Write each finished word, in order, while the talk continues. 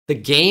The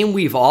game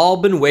we've all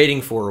been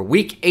waiting for.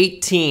 Week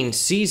 18,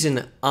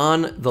 season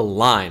on the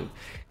line.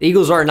 The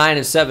Eagles are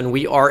 9-7.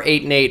 We are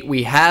 8-8.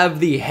 We have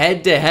the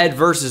head-to-head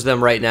versus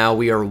them right now.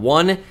 We are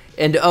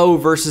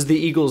 1-0 versus the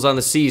Eagles on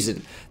the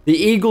season. The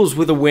Eagles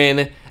with a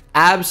win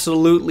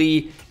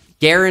absolutely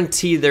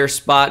guarantee their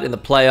spot in the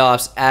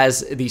playoffs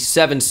as the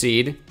 7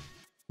 seed.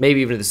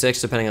 Maybe even the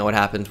 6, depending on what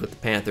happens with the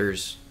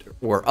Panthers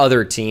or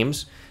other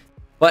teams.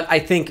 But I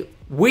think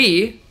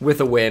we,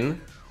 with a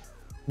win,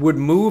 would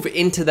move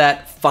into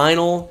that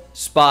final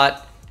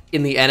spot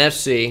in the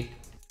NFC.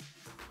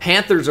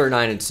 Panthers are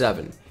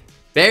 9-7.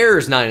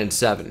 Bears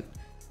 9-7.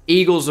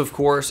 Eagles, of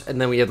course, and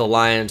then we have the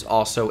Lions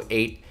also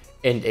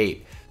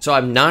 8-8. So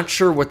I'm not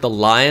sure what the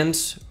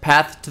Lions'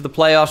 path to the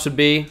playoffs would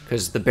be,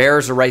 because the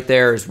Bears are right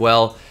there as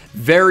well.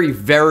 Very,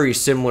 very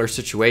similar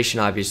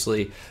situation,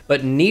 obviously,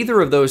 but neither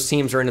of those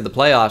teams are into the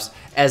playoffs,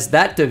 as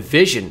that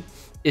division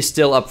is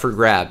still up for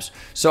grabs.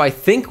 So I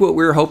think what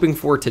we're hoping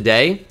for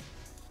today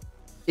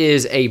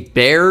is a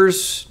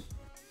Bears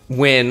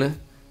win,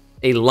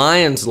 a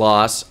Lions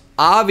loss,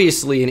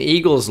 obviously an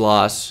Eagles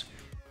loss,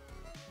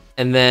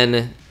 and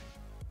then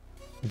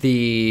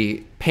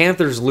the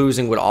Panthers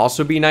losing would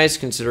also be nice,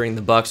 considering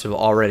the Bucs have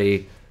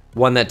already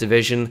won that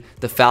division.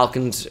 The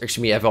Falcons, excuse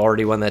me, have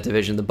already won that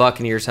division. The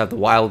Buccaneers have the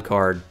wild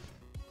card.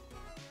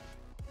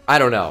 I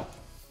don't know.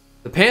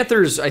 The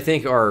Panthers, I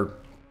think, are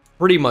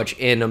pretty much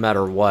in no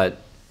matter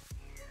what.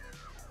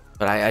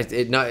 But I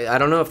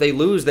don't know if they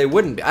lose, they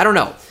wouldn't be. I don't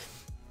know.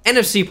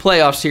 NFC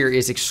playoffs here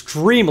is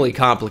extremely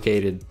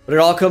complicated. But it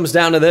all comes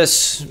down to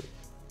this.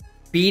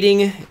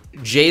 Beating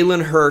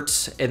Jalen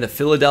Hurts and the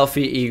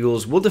Philadelphia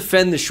Eagles will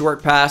defend the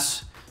short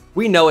pass.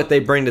 We know what they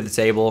bring to the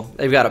table.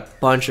 They've got a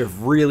bunch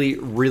of really,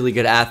 really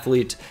good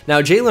athletes.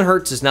 Now, Jalen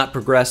Hurts has not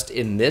progressed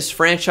in this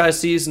franchise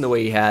season the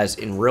way he has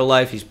in real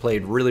life. He's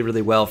played really,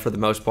 really well for the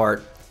most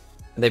part.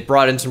 And they've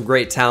brought in some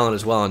great talent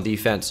as well on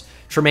defense.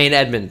 Tremaine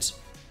Edmonds,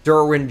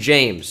 Derwin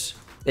James.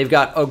 They've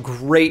got a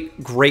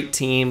great, great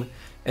team.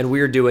 And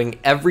we are doing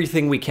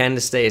everything we can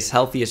to stay as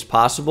healthy as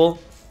possible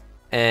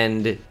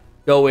and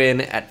go in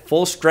at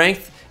full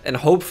strength and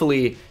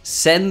hopefully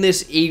send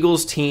this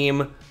Eagles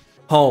team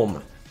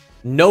home.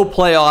 No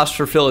playoffs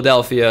for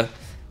Philadelphia,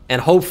 and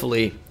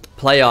hopefully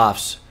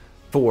playoffs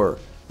for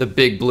the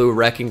Big Blue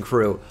Wrecking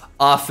Crew.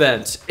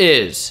 Offense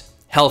is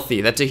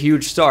healthy. That's a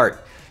huge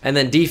start. And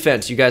then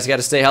defense, you guys got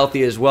to stay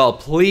healthy as well.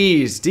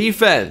 Please,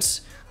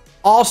 defense,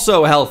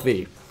 also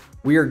healthy.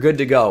 We are good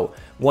to go.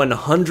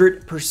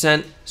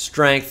 100%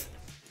 strength.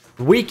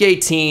 Week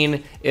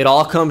 18, it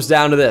all comes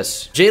down to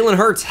this. Jalen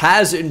Hurts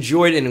has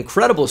enjoyed an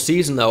incredible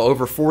season, though.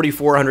 Over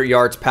 4,400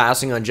 yards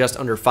passing on just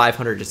under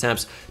 500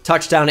 attempts.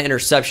 Touchdown to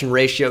interception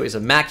ratio is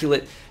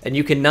immaculate, and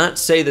you cannot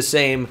say the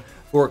same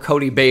for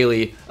Cody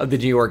Bailey of the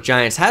New York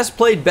Giants. Has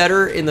played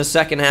better in the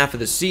second half of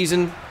the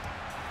season.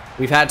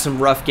 We've had some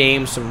rough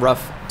games, some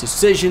rough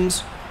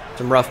decisions,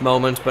 some rough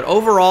moments, but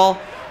overall,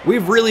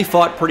 we've really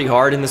fought pretty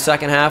hard in the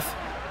second half,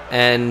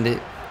 and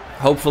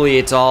hopefully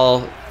it's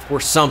all for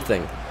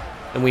something.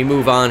 And we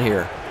move on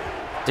here.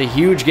 It's a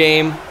huge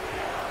game.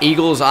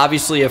 Eagles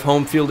obviously have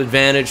home field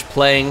advantage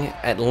playing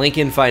at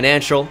Lincoln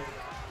Financial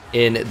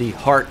in the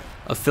heart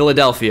of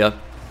Philadelphia.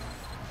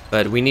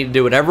 But we need to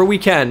do whatever we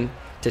can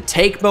to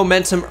take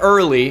momentum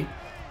early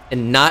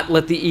and not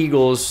let the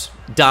Eagles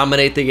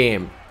dominate the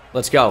game.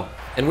 Let's go.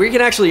 And we can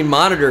actually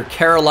monitor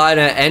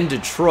Carolina and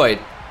Detroit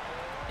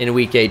in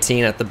Week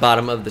 18 at the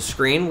bottom of the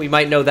screen. We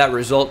might know that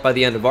result by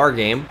the end of our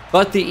game.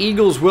 But the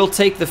Eagles will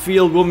take the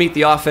field. We'll meet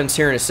the offense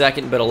here in a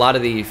second, but a lot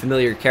of the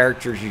familiar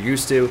characters you're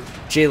used to.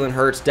 Jalen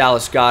Hurts,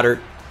 Dallas Goedert,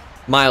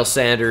 Miles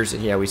Sanders,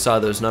 and yeah, we saw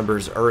those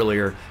numbers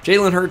earlier.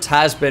 Jalen Hurts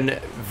has been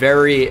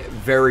very,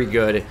 very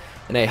good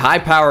in a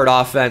high-powered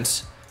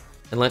offense.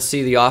 And let's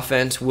see, the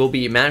offense will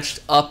be matched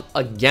up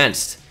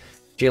against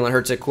Jalen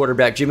Hurts at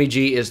quarterback. Jimmy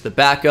G is the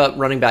backup.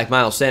 Running back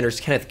Miles Sanders,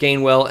 Kenneth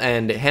Gainwell,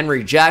 and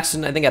Henry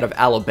Jackson, I think out of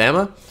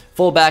Alabama.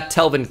 Fullback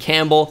Telvin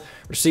Campbell.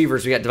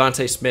 Receivers, we got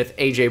Devontae Smith,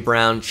 A.J.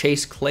 Brown,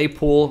 Chase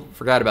Claypool,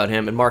 forgot about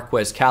him, and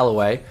Marquez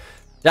Callaway.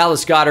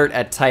 Dallas Goedert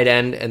at tight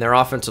end, and their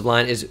offensive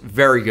line is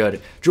very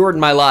good. Jordan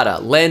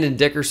Mailata, Landon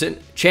Dickerson,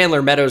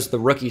 Chandler Meadows, the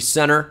rookie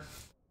center,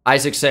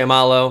 Isaac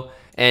Seumalo,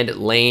 and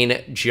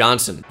Lane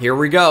Johnson. Here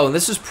we go.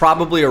 This is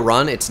probably a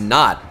run. It's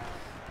not.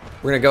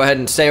 We're going to go ahead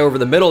and stay over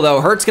the middle,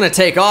 though. Hurts going to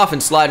take off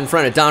and slide in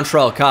front of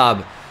Dontrell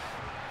Cobb.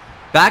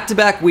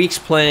 Back-to-back weeks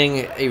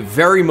playing a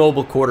very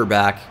mobile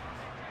quarterback.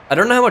 I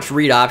don't know how much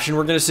read option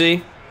we're going to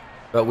see,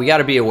 but we got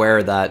to be aware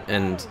of that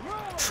and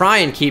try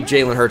and keep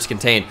Jalen Hurts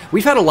contained.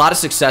 We've had a lot of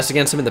success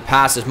against him in the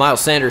past as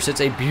Miles Sanders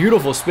hits a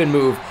beautiful spin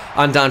move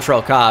on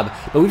Dontrell Cobb,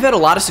 but we've had a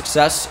lot of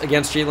success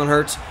against Jalen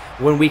Hurts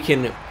when we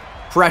can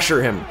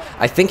pressure him.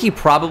 I think he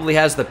probably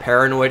has the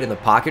paranoid in the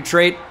pocket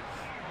trait,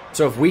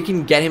 so if we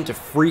can get him to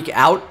freak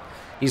out,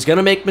 he's going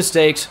to make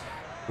mistakes.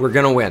 We're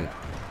going to win.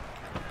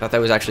 Thought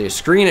that was actually a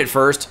screen at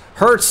first.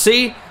 Hurts,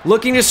 see,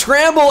 looking to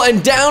scramble,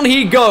 and down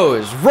he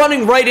goes,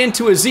 running right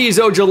into Azeez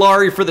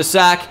Ojulari for the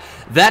sack.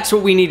 That's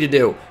what we need to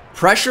do.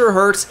 Pressure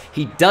hurts.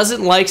 He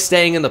doesn't like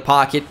staying in the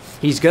pocket.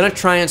 He's going to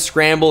try and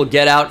scramble,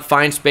 get out,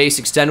 find space,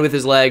 extend with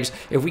his legs.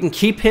 If we can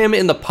keep him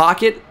in the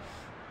pocket,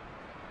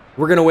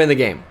 we're going to win the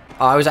game.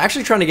 I was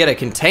actually trying to get a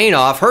contain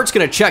off. Hurts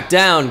going to check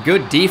down.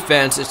 Good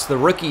defense. It's the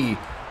rookie,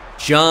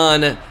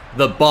 John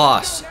the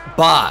Boss,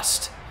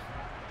 Bost,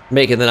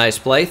 making the nice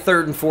play.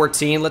 3rd and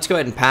 14. Let's go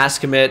ahead and pass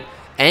commit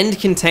and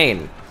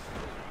contain.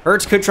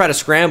 Hurts could try to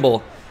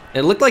scramble.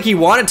 It looked like he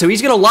wanted to.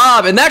 He's going to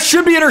lob, and that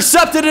should be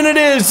intercepted, and it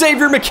is.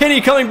 Xavier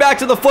McKinney coming back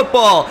to the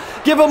football.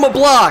 Give him a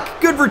block.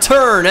 Good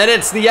return, and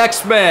it's the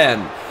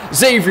X-Man,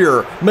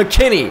 Xavier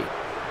McKinney.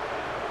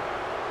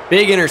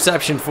 Big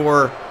interception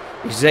for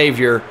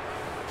Xavier,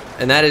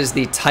 and that is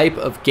the type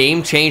of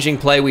game-changing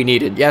play we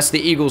needed. Yes, the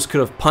Eagles could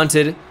have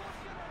punted,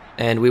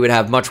 and we would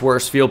have much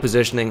worse field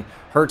positioning.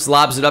 Hurts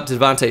lobs it up to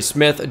Devontae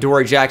Smith.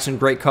 Adoree Jackson,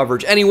 great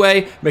coverage.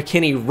 Anyway,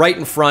 McKinney right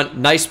in front.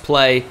 Nice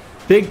play.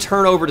 Big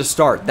turnover to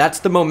start. That's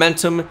the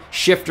momentum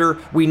shifter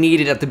we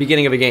needed at the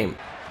beginning of a game.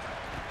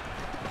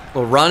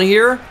 We'll run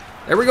here.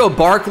 There we go,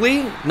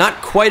 Barkley.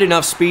 Not quite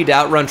enough speed to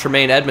outrun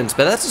Tremaine Edmonds,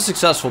 but that's a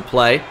successful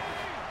play.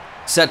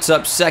 Sets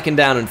up 2nd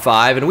down and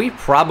 5, and we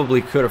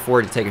probably could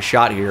afford to take a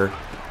shot here.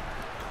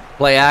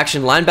 Play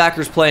action.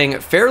 Linebackers playing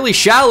fairly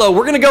shallow.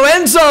 We're going to go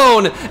end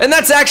zone, and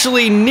that's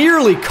actually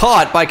nearly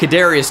caught by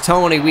Kadarius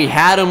Toney. We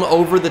had him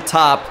over the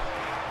top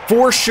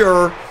for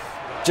sure.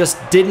 Just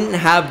didn't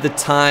have the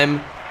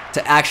time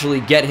to actually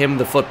get him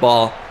the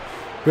football.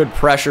 Good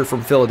pressure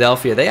from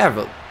Philadelphia. They have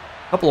a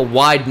couple of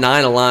wide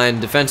 9-a-line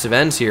defensive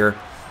ends here.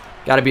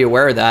 Got to be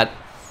aware of that.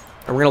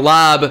 And we're going to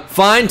lob.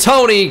 Find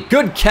Toney.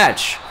 Good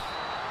catch.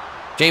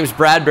 James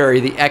Bradbury,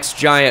 the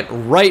ex-Giant,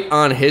 right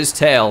on his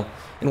tail.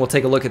 And we'll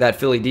take a look at that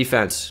Philly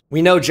defense.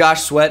 We know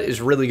Josh Sweat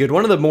is really good.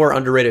 One of the more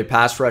underrated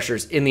pass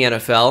rushers in the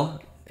NFL.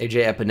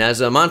 AJ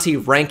Epineza. Monty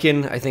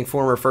Rankin, I think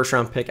former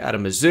 1st-round pick out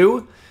of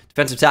Mizzou.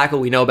 Defensive tackle,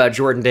 we know about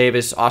Jordan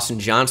Davis. Austin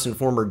Johnson,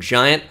 former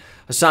Giant.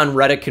 Hassan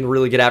Reddick can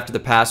really get after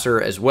the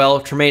passer as well.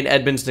 Tremaine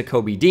Edmonds,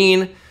 Nakobe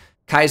Dean.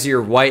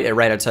 Kaiser White at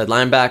right outside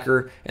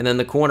linebacker. And then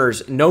the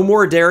corners, no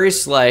more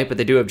Darius Slay, but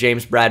they do have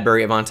James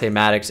Bradbury, Avonte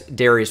Maddox,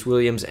 Darius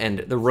Williams, and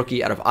the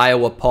rookie out of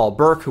Iowa, Paul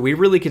Burke, who we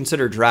really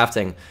consider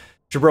drafting.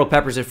 Jabril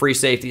Peppers at free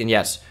safety, and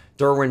yes,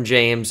 Derwin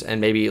James and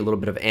maybe a little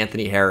bit of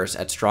Anthony Harris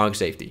at strong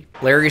safety.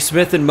 Larry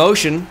Smith in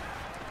motion.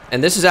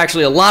 And this is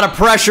actually a lot of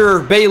pressure.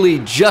 Bailey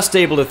just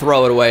able to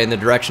throw it away in the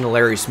direction of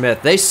Larry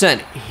Smith. They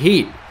sent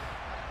heat.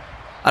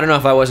 I don't know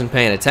if I wasn't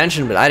paying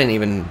attention, but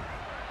I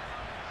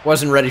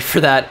wasn't ready for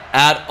that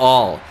at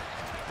all.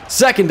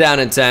 2nd down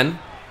and 10.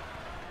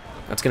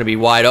 That's going to be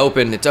wide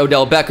open. It's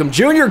Odell Beckham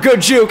Jr.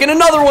 Good juke. And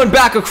another one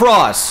back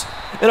across.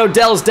 And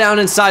Odell's down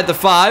inside the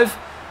 5.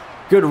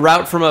 Good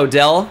route from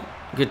Odell.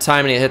 Good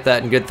timing to hit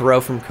that, and good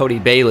throw from Cody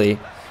Bailey.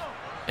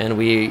 And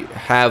we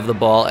have the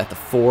ball at the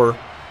 4.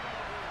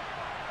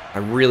 I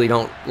really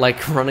don't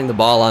like running the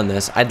ball on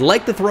this. I'd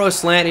like to throw a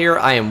slant here.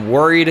 I am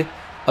worried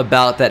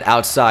about that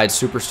outside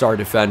superstar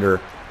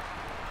defender.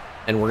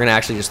 And we're going to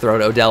actually just throw it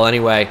to Odell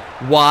anyway.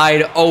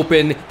 Wide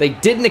open. They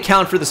didn't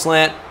account for the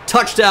slant.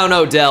 Touchdown,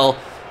 Odell.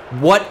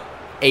 What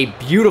a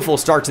beautiful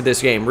start to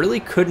this game.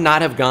 Really could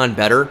not have gone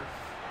better.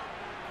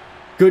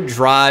 Good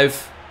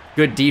drive.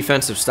 Good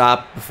defensive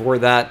stop before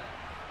that.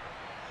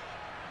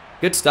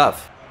 Good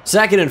stuff.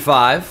 2nd and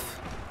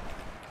 5.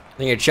 I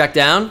think a check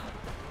down.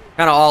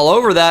 Kind of all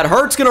over that.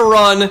 Hurts going to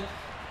run.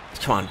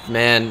 Come on,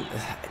 man.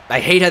 I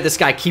hate how this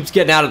guy keeps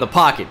getting out of the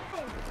pocket.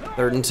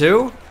 3rd and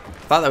 2.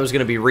 Thought that was going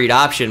to be read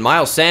option.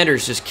 Miles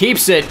Sanders just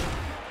keeps it.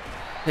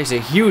 Takes a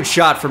huge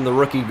shot from the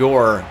rookie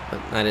Gore.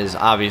 But that is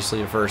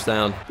obviously a 1st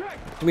down.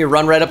 Give me a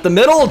run right up the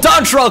middle.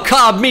 Dontrell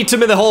Cobb meets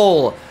him in the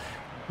hole.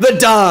 The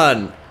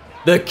Don.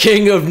 The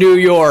King of New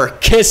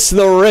York. Kiss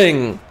the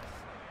ring.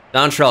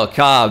 Dontrell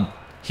Cobb.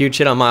 Huge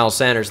hit on Miles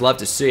Sanders. Love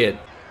to see it.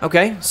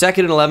 Okay, 2nd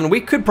and 11.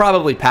 We could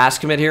probably pass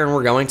commit here, and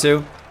we're going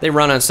to. They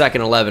run on 2nd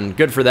and 11.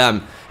 Good for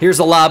them. Here's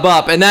the lob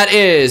up, and that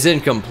is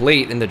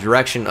incomplete in the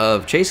direction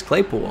of Chase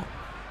Claypool.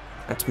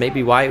 That's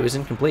maybe why it was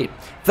incomplete.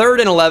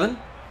 3rd and 11.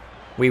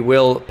 We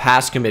will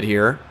pass commit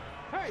here,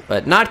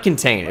 but not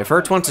contain. If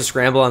Hurts wants to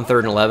scramble on 3rd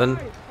and 11,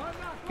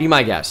 be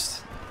my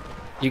guest.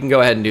 You can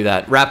go ahead and do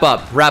that. Wrap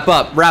up, wrap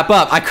up, wrap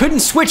up. I couldn't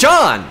switch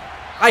on.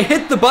 I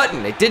hit the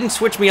button. It didn't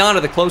switch me on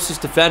to the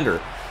closest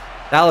defender.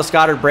 Dallas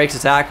Goedert breaks a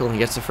tackle and he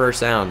gets the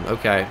 1st down.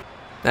 Okay.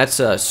 That's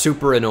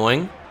super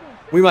annoying.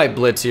 We might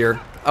blitz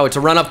here. Oh, it's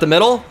a run up the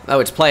middle? Oh,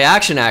 it's play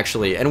action,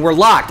 actually. And we're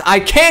locked. I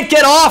can't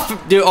get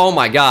off! Dude, oh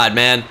my god,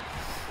 man.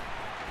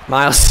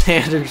 Miles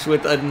Sanders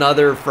with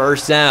another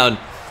 1st down.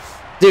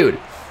 Dude,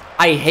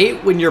 I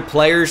hate when your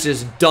players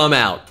just dumb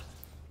out.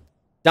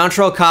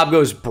 Dontrell Cobb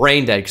goes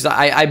brain dead because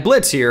I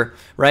blitz here,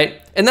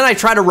 right? And then I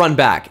try to run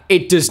back.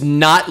 It does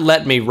not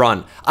let me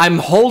run. I'm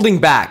holding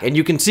back, and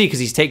you can see because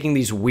he's taking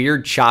these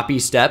weird choppy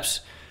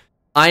steps.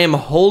 I am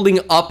holding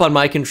up on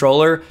my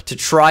controller to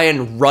try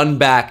and run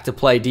back to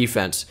play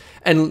defense.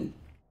 And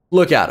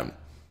look at him.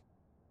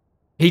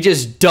 He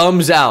just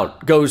dumbs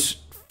out, goes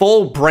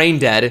full brain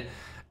dead,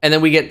 and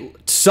then we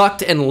get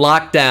sucked and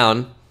locked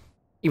down.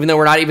 even though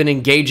we're not even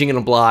engaging in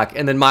a block,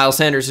 and then Miles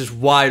Sanders is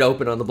wide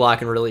open on the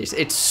block and release.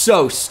 It's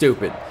so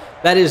stupid.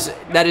 That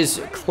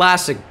is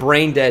classic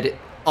brain dead,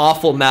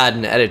 awful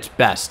Madden at its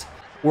best.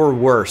 We're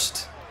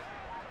worst.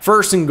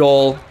 First and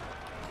goal.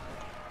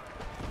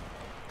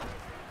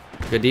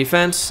 Good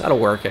defense. That'll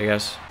work, I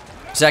guess.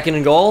 Second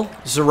and goal.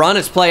 This is a run.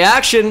 It's play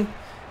action.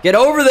 Get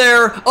over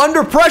there.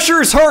 Under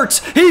pressure is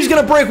Hurts. He's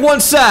going to break one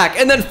sack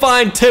and then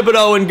find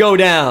Thibodeau and go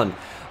down.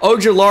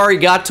 Ojulari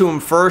got to him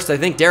first. I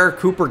think Derek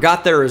Cooper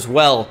got there as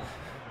well.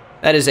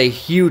 That is a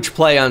huge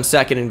play on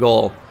second and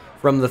goal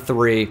from the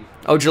 3.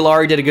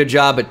 Ojulari did a good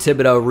job, but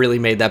Thibodeau really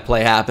made that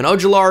play happen.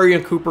 Ojulari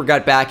and Cooper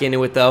got back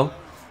into it, though.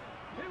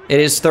 It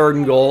is third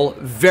and goal.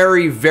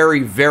 Very, very,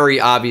 very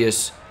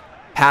obvious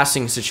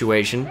passing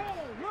situation.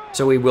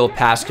 So we will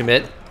pass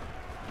commit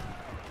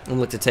and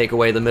look to take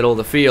away the middle of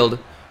the field.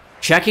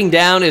 Checking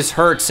down is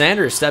Hurts.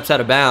 Sanders steps out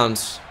of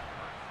bounds.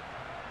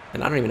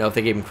 And I don't even know if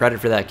they gave him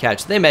credit for that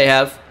catch. They may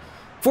have.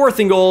 Fourth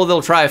and goal.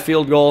 They'll try a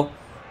field goal.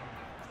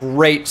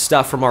 Great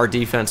stuff from our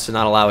defense to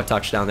not allow a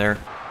touchdown there.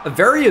 A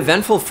very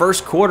eventful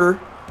first quarter.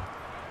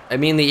 I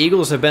mean, the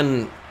Eagles have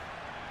been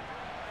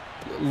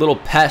little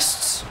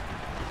pests,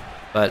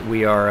 but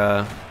we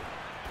are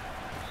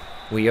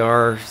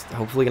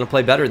hopefully going to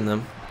play better than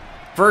them.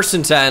 First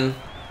and 10.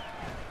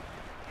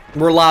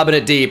 We're lobbing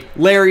it deep.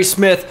 Larry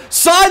Smith,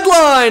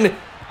 sideline!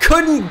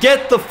 Couldn't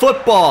get the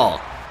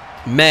football.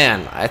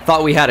 Man, I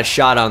thought we had a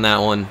shot on that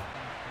one.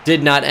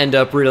 Did not end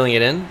up reeling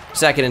it in.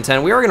 Second and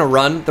 10. We are going to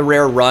run, the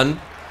rare run.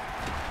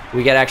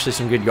 We get actually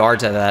some good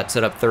yards out of that.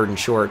 Set up third and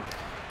short.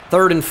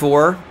 Third and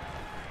 4.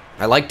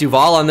 I like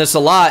Duval on this a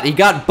lot. He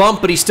got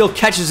bumped, but he still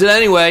catches it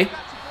anyway.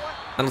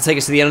 That'll take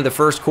us to the end of the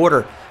first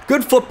quarter.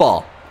 Good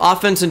football.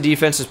 Offense and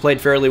defense has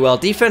played fairly well.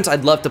 Defense,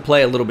 I'd love to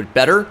play a little bit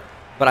better,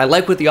 but I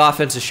like what the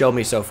offense has shown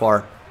me so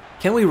far.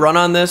 Can we run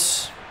on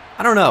this?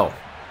 I don't know.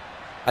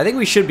 I think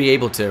we should be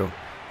able to.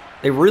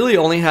 They really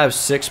only have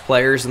 6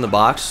 players in the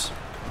box,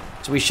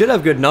 so we should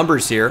have good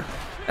numbers here.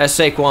 As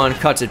Saquon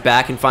cuts it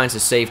back and finds a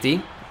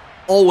safety.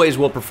 Always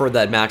will prefer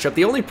that matchup.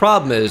 The only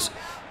problem is,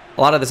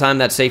 a lot of the time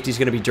that safety is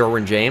going to be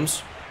Derwin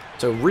James,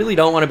 so really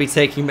don't want to be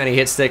taking many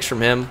hit sticks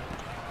from him.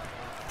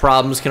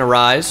 Problems can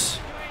arise.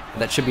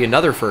 That should be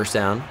another first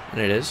down,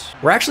 and it is.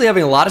 We're actually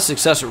having a lot of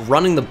success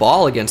running the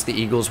ball against the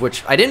Eagles,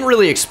 which I didn't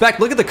really expect.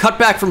 Look at the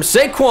cutback from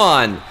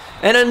Saquon.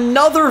 And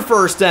another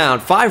first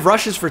down. 5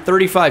 rushes for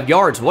 35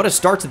 yards. What a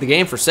start to the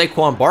game for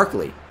Saquon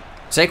Barkley.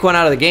 Saquon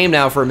out of the game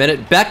now for a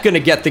minute. Beck going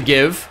to get the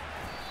give.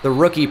 The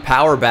rookie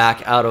power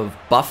back out of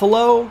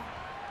Buffalo.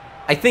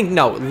 I think,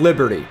 no,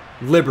 Liberty.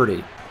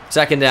 Liberty.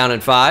 Second down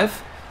and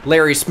 5.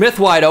 Larry Smith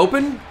wide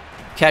open.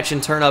 Catch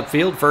and turn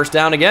upfield. First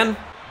down again.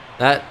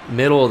 That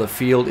middle of the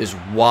field is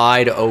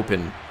wide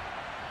open.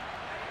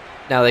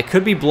 Now, they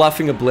could be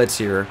bluffing a blitz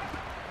here,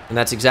 and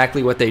that's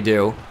exactly what they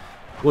do.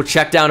 We'll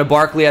check down to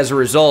Barkley as a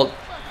result,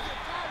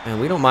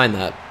 and we don't mind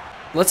that.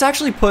 Let's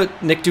actually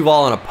put Nick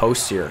Duval on a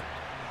post here.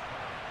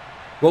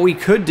 What we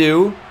could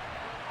do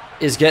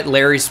is get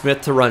Larry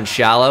Smith to run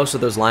shallow so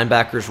those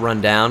linebackers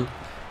run down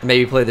and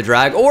maybe play the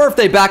drag. Or if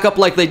they back up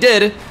like they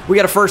did, we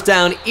got a first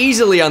down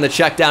easily on the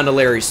check down to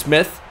Larry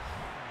Smith.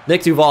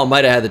 Nick Duval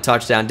might have had the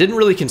touchdown. Didn't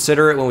really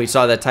consider it when we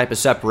saw that type of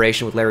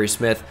separation with Larry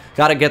Smith.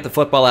 Got to get the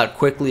football out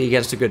quickly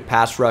against a good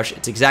pass rush.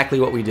 It's exactly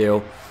what we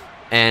do.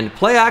 And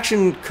play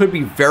action could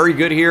be very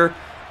good here,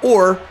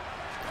 or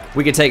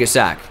we could take a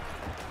sack.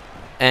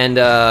 And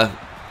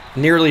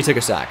nearly took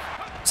a sack.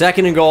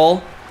 Second and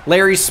goal.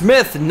 Larry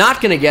Smith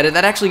not going to get it.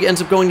 That actually ends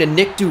up going to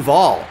Nick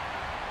Duval.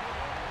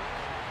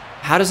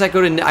 How does that go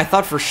to... I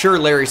thought for sure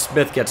Larry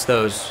Smith gets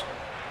those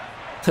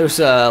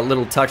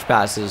little touch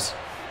passes.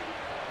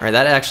 All right,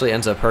 that actually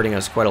ends up hurting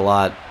us quite a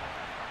lot.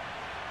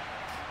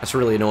 That's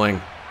really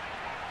annoying.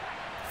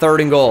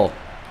 Third and goal.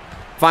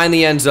 Find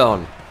the end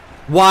zone.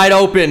 Wide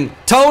open.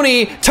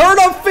 Tony, turn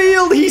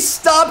upfield. He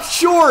stopped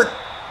short.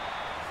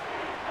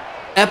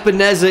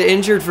 Epineza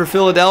injured for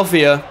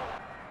Philadelphia.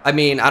 I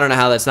mean, I don't know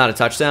how that's not a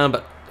touchdown,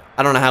 but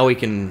I don't know how we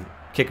can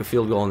kick a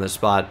field goal in this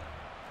spot.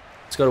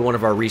 Let's go to one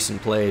of our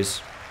recent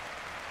plays.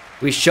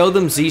 We show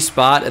them Z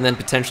spot and then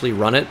potentially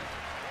run it.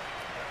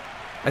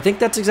 I think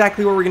that's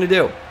exactly what we're going to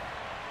do.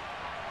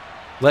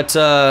 Let's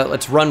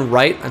run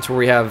right. That's where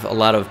we have a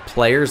lot of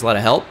players, a lot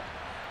of help.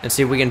 And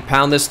see if we can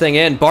pound this thing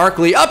in.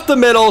 Barkley up the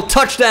middle.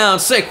 Touchdown,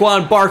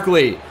 Saquon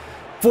Barkley.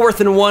 4th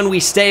and 1. We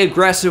stay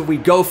aggressive. We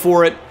go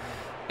for it.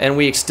 And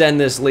we extend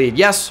this lead.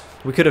 Yes,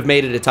 we could have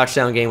made it a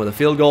touchdown game with a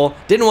field goal.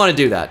 Didn't want to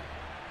do that.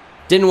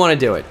 Didn't want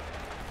to do it.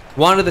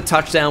 Wanted the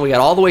touchdown. We got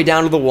all the way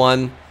down to the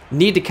 1.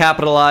 Need to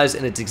capitalize,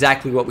 and it's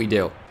exactly what we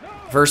do.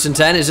 First and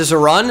 10. Is this a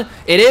run?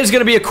 It is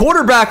going to be a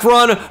quarterback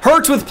run.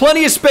 Hurts with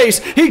plenty of space.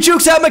 He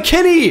jukes out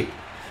McKinney.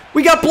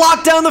 We got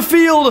blocked down the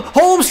field.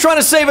 Holmes trying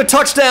to save a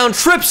touchdown.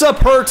 Trips up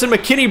Hurts, and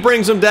McKinney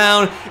brings him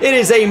down. It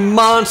is a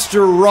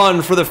monster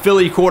run for the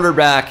Philly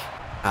quarterback.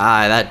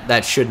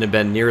 That shouldn't have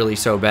been nearly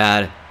so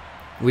bad.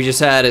 We just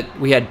had it.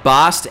 We had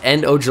Bost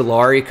and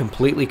Ojulari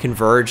completely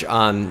converge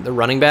on the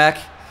running back.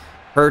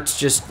 Hurts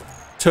just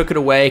took it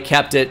away,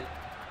 kept it.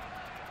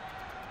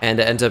 and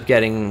ends up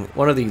getting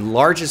one of the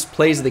largest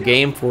plays of the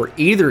game for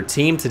either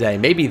team today,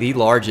 maybe the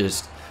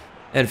largest.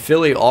 And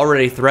Philly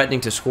already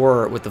threatening to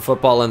score with the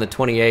football in the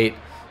 28.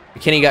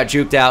 McKinney got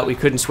juked out. We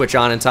couldn't switch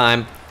on in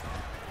time.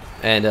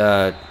 And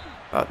that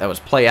was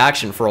play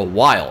action for a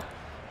while.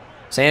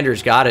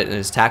 Sanders got it and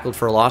is tackled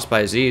for a loss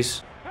by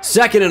Aziz.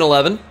 2nd and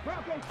 11.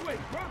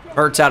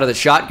 Hurts out of the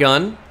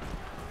shotgun.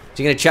 Is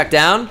he going to check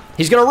down?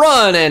 He's going to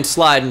run and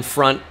slide in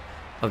front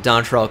of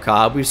Dontrell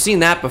Cobb. We've seen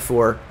that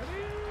before.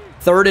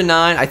 3rd and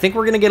 9. I think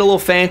we're going to get a little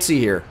fancy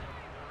here.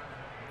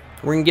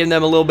 We're going to give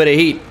them a little bit of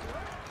heat.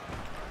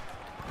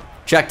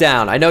 Check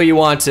down. I know you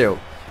want to.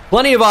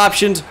 Plenty of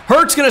options.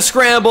 Hurts going to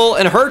scramble,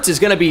 and Hurts is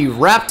going to be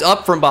wrapped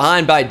up from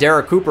behind by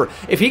Derek Cooper.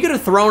 If he could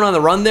have thrown on the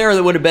run there,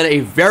 that would have been a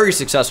very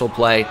successful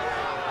play.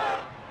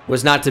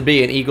 Was not to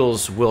be, and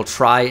Eagles will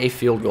try a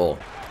field goal.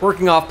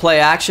 Working off play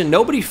action.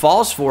 Nobody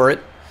falls for it.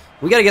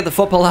 We got to get the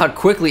football out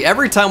quickly.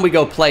 Every time we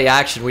go play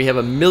action, we have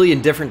a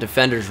million different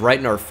defenders right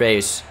in our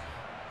face.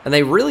 And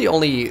they really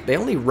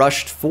only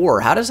rushed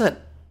 4. How does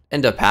that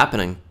end up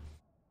happening?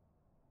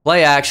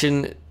 Play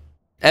action.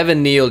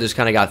 Evan Neal just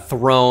kind of got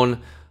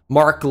thrown.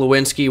 Mark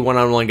Lewinsky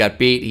one-on-one got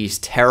beat. He's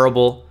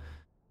terrible.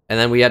 And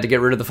then we had to get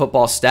rid of the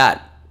football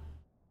stat.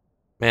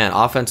 Man,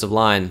 offensive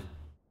line.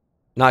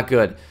 Not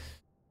good.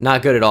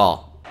 Not good at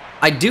all.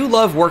 I do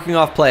love working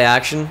off play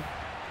action.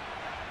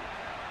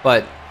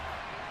 But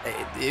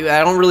I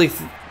don't really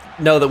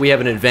know that we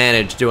have an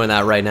advantage doing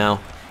that right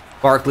now.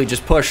 Barkley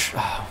just push.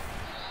 Oh,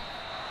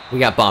 we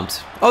got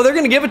bumped. Oh, they're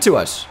going to give it to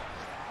us.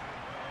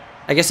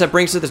 I guess that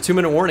brings us to the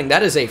 2-minute warning.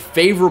 That is a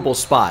favorable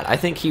spot. I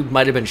think he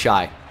might have been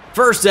shy.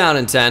 1st down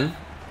and 10.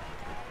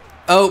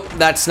 Oh,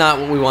 that's not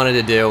what we wanted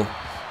to do.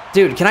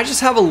 Dude, can I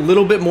just have a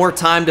little bit more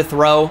time to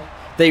throw?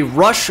 They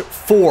rush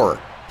 4.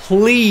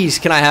 Please,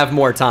 can I have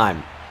more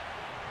time?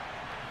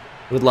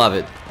 Would love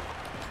it.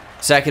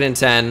 2nd and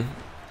 10.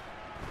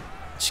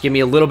 Just give me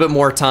a little bit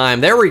more time.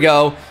 There we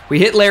go. We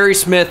hit Larry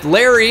Smith.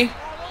 Larry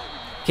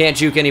can't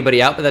juke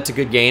anybody out, but that's a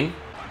good gain.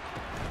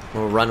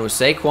 We'll run with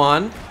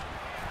Saquon.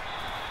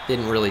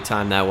 Didn't really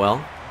time that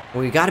well.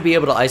 We got to be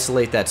able to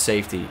isolate that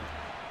safety.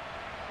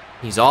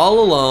 He's all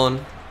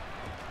alone.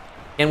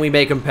 And we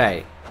make him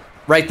pay.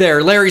 Right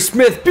there, Larry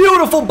Smith.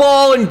 Beautiful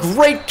ball and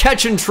great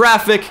catch in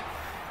traffic.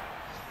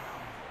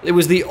 It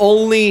was the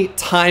only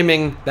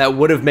timing that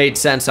would have made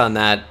sense on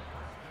that.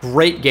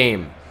 Great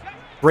game.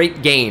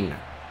 Great gain.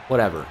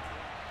 Whatever.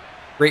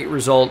 Great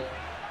result.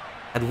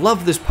 I'd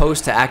love this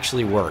post to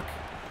actually work.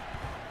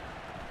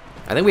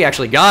 I think we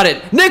actually got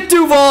it. Nick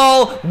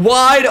Duval,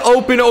 wide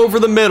open over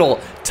the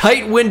middle.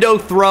 Tight window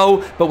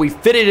throw, but we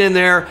fit it in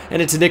there,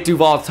 and it's a Nick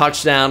Duval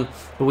touchdown.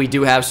 But we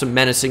do have some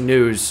menacing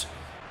news.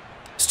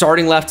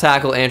 Starting left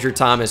tackle Andrew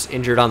Thomas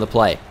injured on the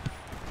play.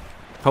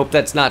 Hope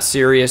that's not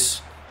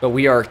serious, but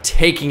we are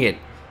taking it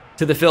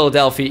to the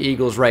Philadelphia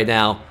Eagles right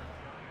now.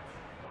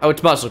 Oh,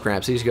 it's muscle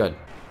cramps. He's good.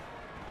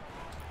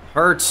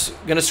 Hurts,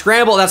 gonna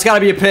scramble. That's got to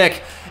be a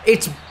pick.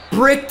 It's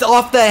bricked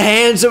off the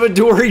hands of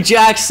Adoree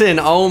Jackson.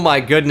 Oh my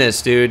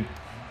goodness, dude.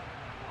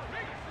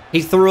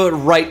 He threw it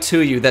right to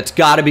you. That's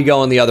got to be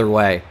going the other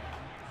way.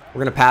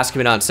 We're going to pass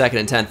him in on 2nd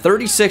and 10.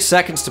 36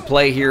 seconds to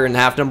play here in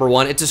half number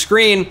 1. It's a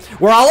screen.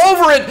 We're all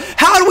over it.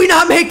 How do we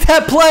not make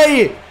that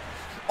play?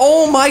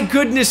 Oh my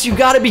goodness, you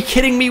got to be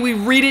kidding me. We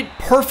read it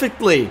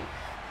perfectly.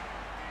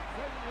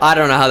 I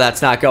don't know how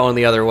that's not going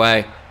the other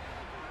way.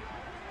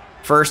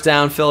 1st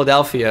down,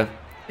 Philadelphia.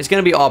 It's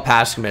going to be all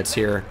pass commits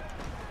here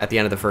at the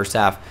end of the 1st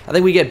half. I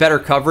think we get better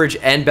coverage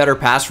and better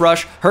pass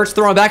rush. Hurts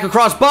throwing back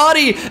across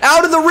body,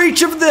 out of the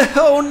reach of the,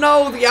 oh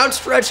no, the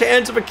outstretched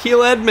hands of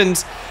Akil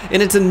Edmonds.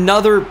 And it's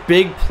another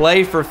big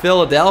play for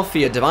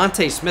Philadelphia.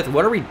 Devontae Smith,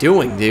 what are we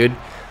doing, dude?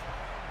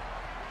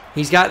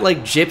 He's got like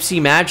gypsy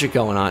magic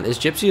going on. Is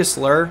gypsy a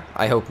slur?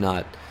 I hope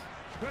not.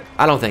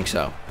 I don't think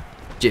so.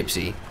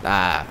 Gypsy.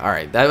 All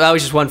right. That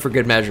was just one for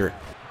good measure.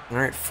 All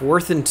right,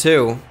 4th and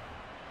 2.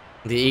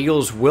 The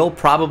Eagles will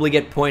probably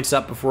get points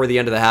up before the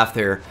end of the half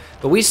there.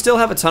 But we still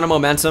have a ton of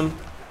momentum.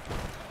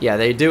 Yeah,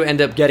 they do end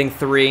up getting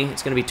 3.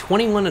 It's going to be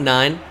 21-9.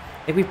 I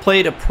think we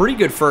played a pretty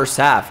good 1st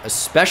half,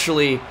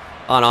 especially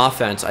on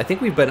offense. I think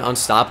we've been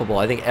unstoppable.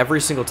 I think every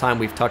single time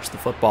we've touched the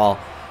football,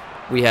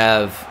 we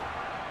have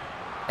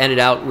ended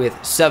out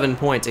with 7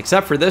 points,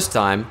 except for this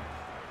time,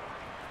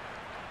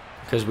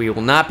 because we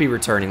will not be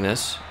returning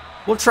this.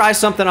 We'll try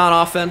something on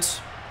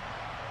offense.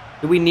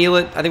 Do we kneel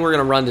it? I think we're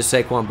going to run to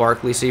Saquon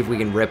Barkley, see if we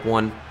can rip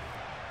one.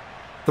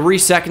 3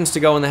 seconds to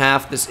go in the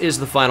half. This is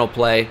the final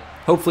play.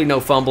 Hopefully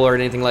no fumble or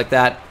anything like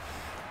that.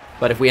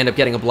 But if we end up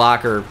getting a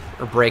block or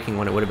breaking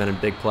one, it would have been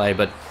a big play.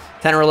 But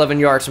 10 or 11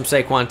 yards from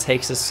Saquon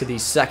takes us to the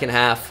 2nd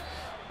half.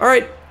 All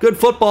right, good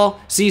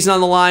football. Season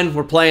on the line.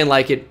 We're playing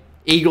like it.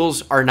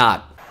 Eagles are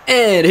not.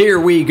 And here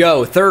we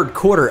go. 3rd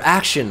quarter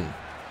action.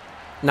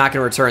 Not going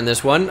to return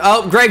this one.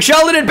 Oh, Greg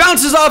Sheldon, it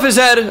bounces off his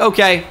head.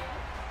 Okay.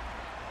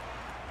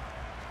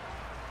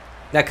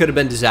 That could have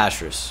been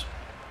disastrous.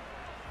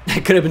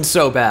 That could have been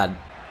so bad.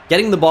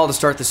 Getting the ball to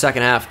start the 2nd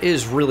half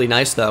is really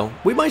nice, though.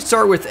 We might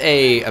start with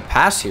a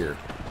pass here.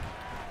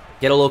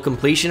 Get a little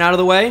completion out of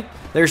the way.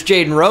 There's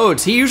Jaden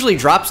Rhodes. He usually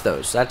drops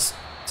those. That's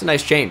a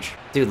nice change.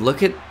 Dude,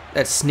 look at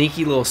that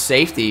sneaky little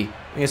safety.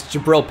 I guess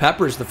Jabril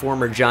Peppers, the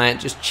former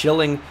Giant, just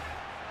chilling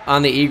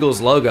on the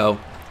Eagles logo.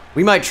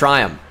 We might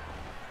try him.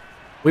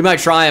 We might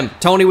try him.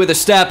 Tony with a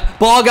step.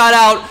 Ball got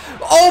out.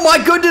 Oh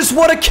my goodness,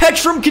 what a catch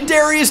from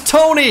Kadarius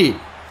Toney.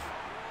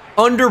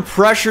 Under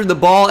pressure, the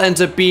ball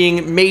ends up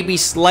being maybe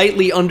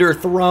slightly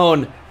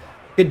underthrown.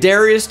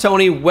 Kadarius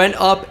Toney went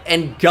up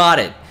and got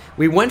it.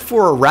 We went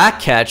for a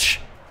rack catch.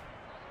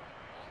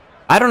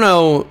 I don't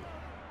know.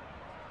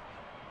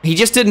 He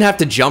just didn't have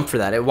to jump for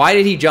that. Why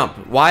did he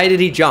jump? Why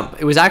did he jump?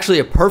 It was actually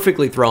a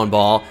perfectly thrown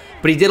ball,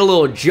 but he did a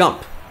little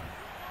jump.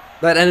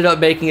 That ended up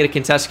making it a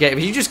contested game.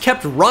 If you just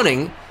kept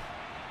running,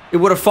 it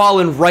would have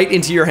fallen right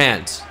into your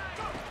hands.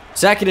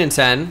 2nd and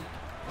 10.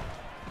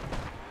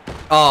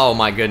 Oh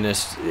my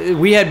goodness.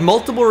 We had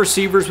multiple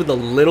receivers with a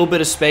little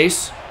bit of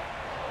space,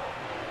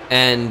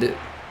 and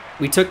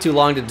we took too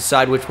long to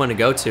decide which one to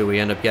go to. We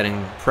end up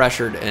getting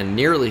pressured and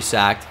nearly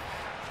sacked,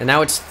 and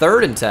now it's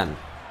 3rd and 10.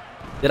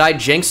 Did I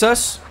jinx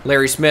us?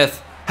 Larry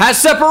Smith has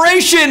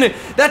separation.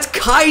 That's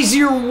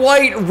Kaiser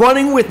White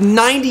running with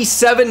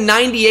 97,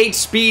 98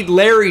 speed.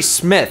 Larry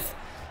Smith.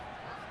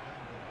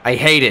 I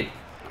hate it.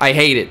 I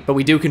hate it. But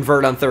we do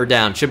convert on 3rd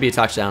down. Should be a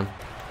touchdown.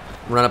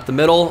 Run up the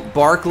middle.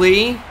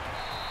 Barkley.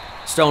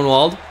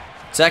 Stonewalled.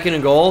 2nd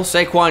and goal.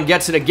 Saquon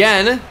gets it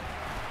again.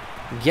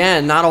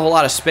 Again, not a whole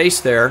lot of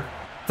space there.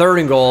 3rd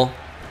and goal.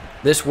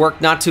 This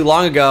worked not too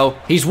long ago.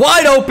 He's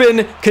wide open.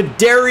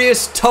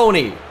 Kadarius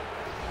Toney.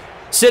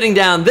 Sitting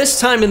down, this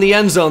time in the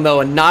end zone,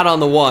 though, and not on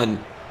the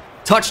 1.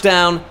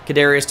 Touchdown.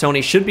 Kadarius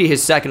Toney should be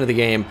his 2nd of the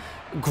game.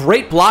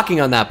 Great blocking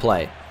on that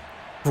play.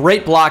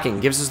 Great blocking.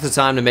 Gives us the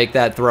time to make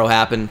that throw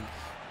happen.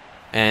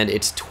 And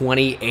it's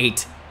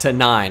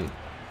 28-9.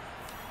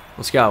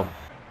 Let's go.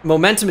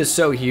 Momentum is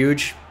so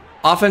huge.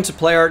 Offensive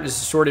play art is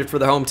sorted for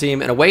the home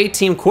team. And away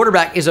team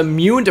quarterback is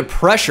immune to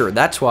pressure.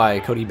 That's why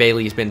Cody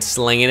Bailey's been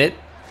slinging it.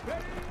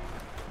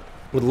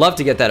 Would love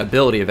to get that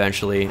ability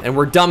eventually. And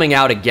we're dumbing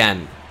out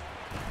again.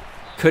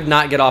 Could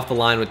not get off the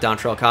line with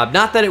Dontrell Cobb.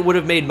 Not that it would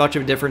have made much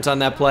of a difference on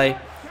that play.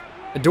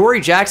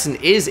 Adoree Jackson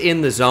is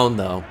in the zone,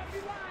 though.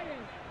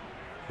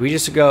 We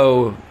just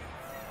go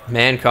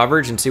man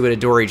coverage and see what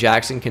Adoree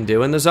Jackson can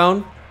do in the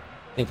zone.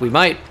 Think we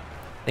might.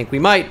 Think we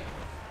might.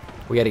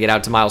 We got to get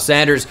out to Miles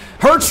Sanders.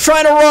 Hurts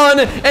trying to run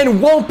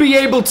and won't be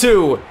able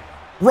to.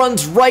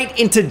 Runs right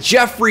into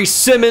Jeffrey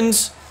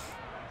Simmons.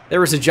 There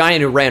was a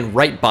Giant who ran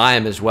right by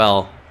him as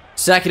well.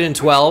 2nd and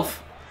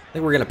 12. I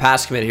think we're going to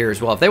pass commit here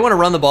as well. If they want to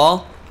run the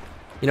ball,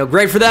 you know,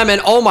 great for them.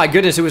 And oh my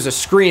goodness, it was a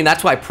screen.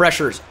 That's why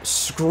pressure's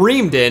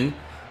screamed in.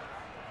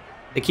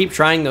 They keep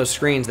trying those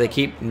screens. They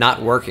keep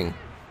not working.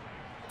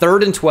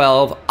 3rd and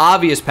 12.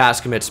 Obvious pass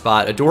commit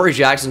spot. Adoree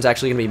Jackson's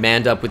actually going to be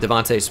manned up with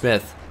Devontae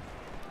Smith.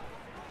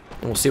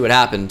 And we'll see what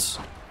happens.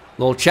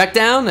 Little check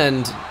down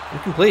and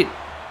incomplete.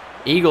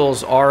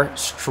 Eagles are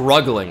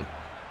struggling.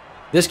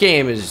 This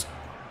game is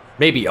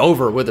maybe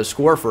over with a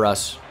score for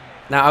us.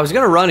 Now, I was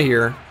going to run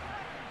here.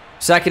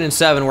 2nd and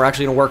 7. We're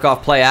actually going to work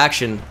off play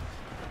action.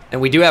 And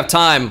we do have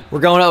time.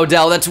 We're going to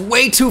Odell. That's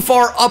way too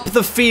far up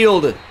the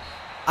field.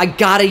 I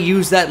got to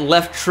use that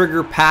left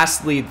trigger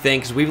pass lead thing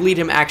because we lead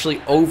him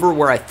actually over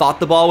where I thought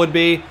the ball would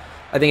be.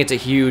 I think it's a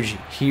huge,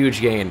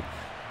 huge gain.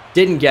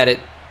 Didn't get it.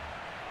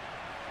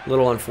 A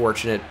little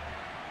unfortunate.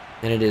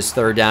 And it is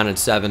 3rd down and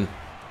 7.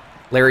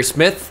 Larry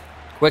Smith,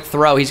 quick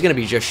throw. He's going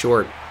to be just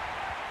short.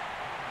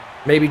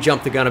 Maybe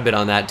jump the gun a bit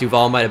on that.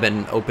 Duval might have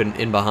been open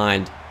in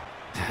behind.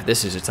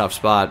 This is a tough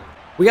spot.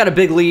 We got a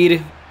big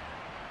lead.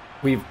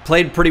 We've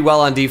played pretty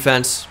well on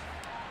defense.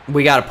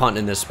 We got to punt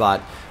in this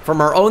spot.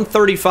 From our own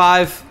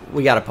 35,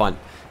 we got to punt.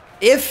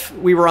 If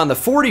we were on the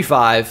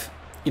 45,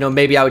 you know,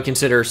 maybe I would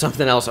consider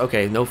something else.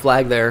 Okay, no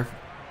flag there.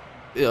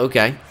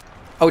 Okay.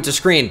 Oh, it's a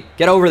screen.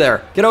 Get over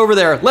there. Get over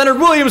there. Leonard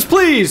Williams,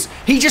 please.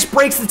 He just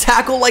breaks the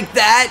tackle like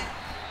that.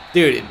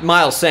 Dude,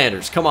 Miles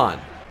Sanders, come on.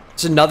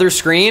 It's another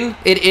screen?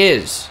 It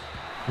is.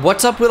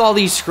 What's up with all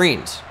these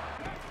screens?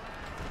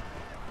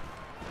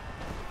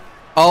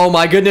 Oh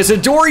my goodness,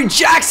 Adoree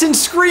Jackson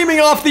screaming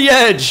off the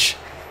edge.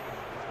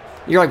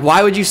 You're like,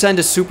 why would you send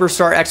a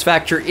superstar X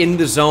Factor in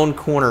the zone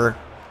corner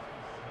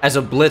as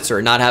a blitzer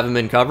and not have him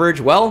in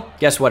coverage? Well,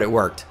 guess what? It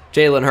worked.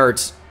 Jalen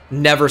Hurts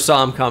never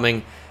saw him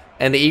coming,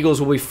 and the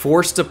Eagles will be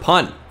forced to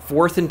punt.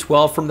 4th and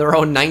 12 from their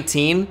own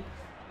 19.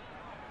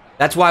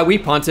 That's why we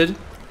punted.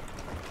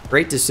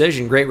 Great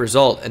decision, great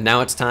result, and now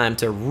it's time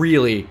to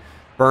really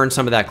burn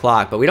some of that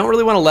clock. But we don't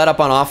really want to let up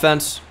on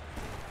offense.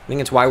 I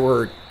think it's why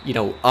we're, you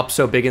know, up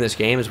so big in this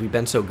game, is we've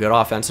been so good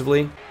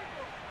offensively.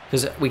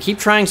 Because we keep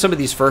trying some of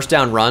these 1st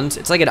down runs.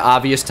 It's like an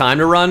obvious time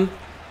to run,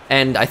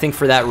 and I think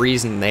for that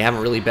reason, they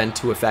haven't really been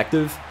too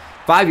effective.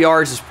 5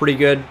 yards is pretty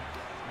good,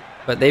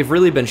 but they've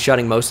really been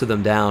shutting most of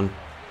them down.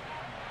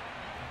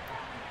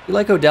 You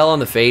like Odell on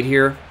the fade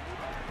here?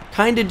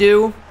 Kind of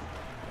do.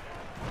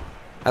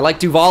 I like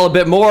Duval a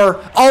bit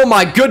more. Oh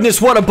my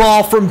goodness, what a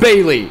ball from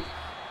Bailey.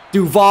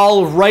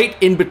 Duval right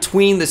in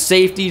between the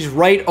safeties,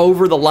 right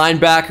over the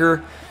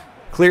linebacker.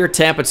 Clear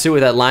Tampa 2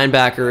 with that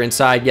linebacker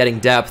inside getting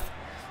depth.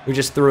 We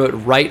just threw it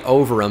right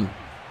over him.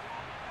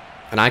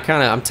 And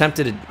I'm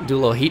tempted to do a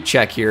little heat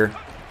check here.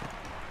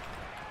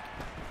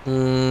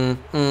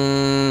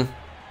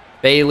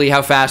 Bailey,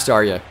 how fast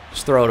are you?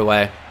 Just throw it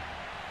away.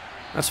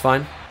 That's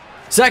fine.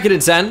 2nd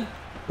and 10.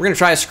 We're going to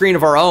try a screen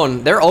of our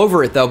own. They're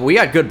over it, though, but we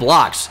got good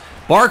blocks.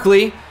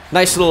 Barkley,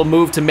 nice little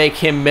move to make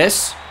him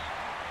miss.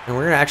 And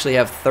we're going to actually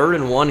have 3rd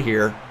and 1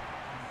 here.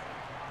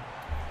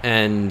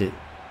 And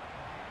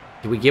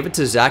do we give it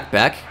to Zach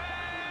Beck?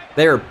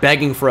 They are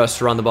begging for us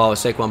to run the ball with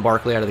Saquon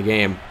Barkley out of the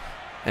game.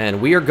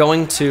 And we are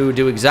going to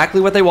do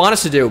exactly what they want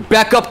us to do.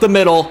 Beck up the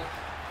middle.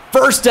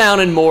 1st down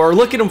and more.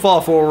 Look at him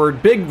fall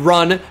forward. Big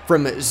run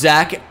from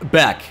Zach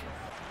Beck.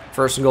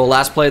 1st and goal,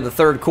 last play of the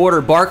 3rd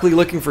quarter. Barkley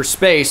looking for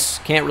space.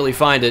 Can't really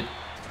find it.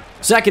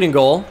 2nd and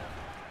goal.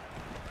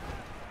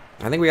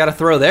 I think we got to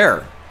throw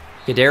there.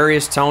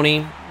 Kadarius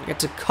Toney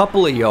gets a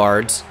couple of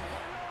yards.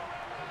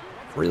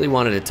 Really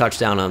wanted a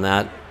touchdown on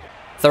that.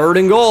 3rd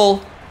and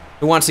goal.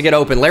 Who wants to get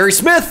open? Larry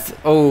Smith.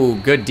 Oh,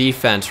 good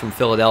defense from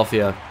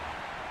Philadelphia.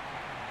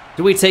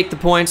 Do we take the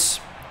points?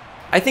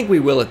 I think we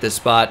will at this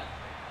spot.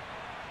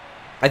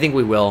 I think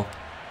we will.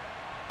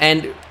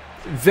 And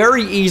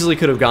very easily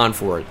could have gone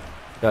for it.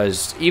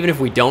 Because even if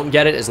we don't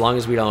get it, as long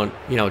as we don't,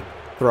 you know,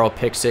 throw a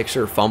pick 6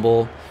 or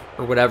fumble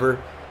or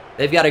whatever,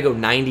 they've got to go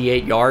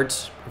 98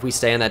 yards if we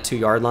stay on that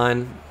 2-yard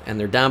line. And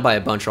they're down by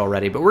a bunch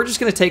already. But we're just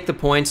going to take the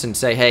points and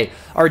say, hey,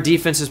 our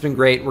defense has been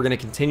great. We're going to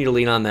continue to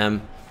lean on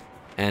them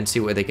and see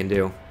what they can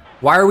do.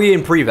 Why are we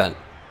in prevent?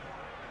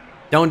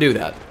 Don't do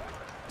that.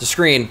 It's a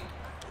screen.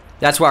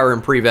 That's why we're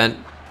in prevent.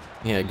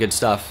 Yeah, good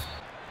stuff.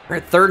 All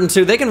right, 3rd and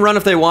 2. They can run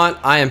if they want.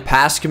 I am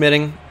pass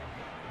committing.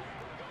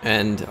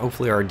 And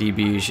hopefully our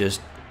DBs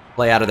just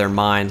play out of their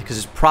mind because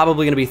it's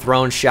probably going to be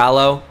thrown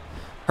shallow.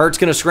 Hurt's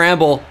going to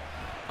scramble.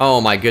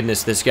 Oh, my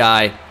goodness, this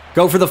guy.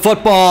 Go for the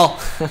football.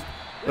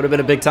 Would have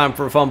been a big time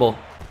for a fumble.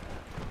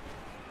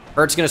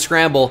 Hurt's going to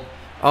scramble.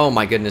 Oh,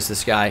 my goodness,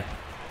 this guy.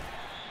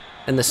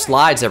 And the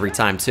slides every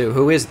time, too.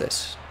 Who is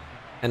this?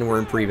 And we're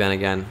in prevent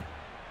again.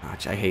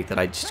 Gosh, I hate that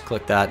I just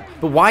clicked that.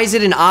 But why is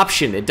it an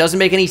option? It doesn't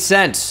make any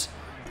sense.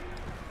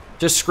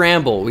 Just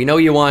scramble. We know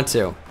you want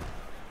to.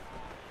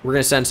 We're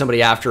going to send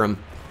somebody after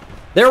him.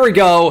 There we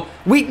go.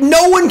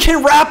 No one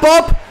can wrap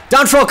up.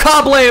 Dontrell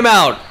Cobb, lay him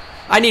out.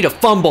 I need a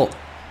fumble.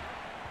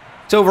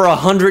 It's over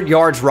 100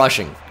 yards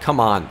rushing. Come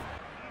on.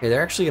 Okay,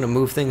 they're actually going to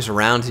move things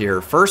around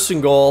here. 1st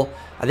and goal.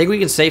 I think we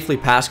can safely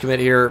pass commit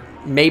here.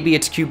 Maybe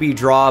it's QB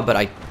draw, but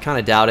I kind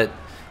of doubt it.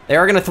 They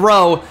are going to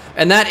throw,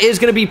 and that is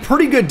going to be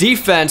pretty good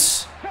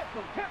defense.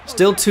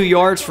 Still 2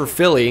 yards for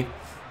Philly.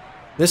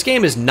 This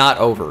game is not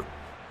over.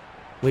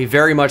 We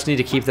very much need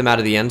to keep them out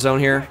of the end zone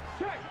here.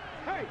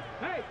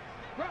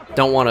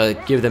 Don't want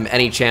to give them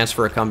any chance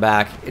for a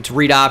comeback. It's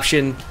read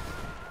option.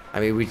 I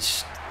mean, we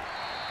just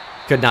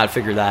could not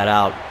figure that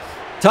out.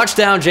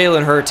 Touchdown,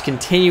 Jalen Hurts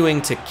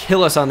continuing to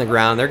kill us on the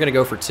ground. They're going to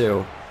go for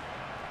 2.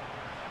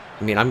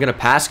 I mean, I'm going to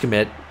pass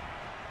commit,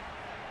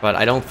 but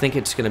I don't think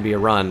it's going to be a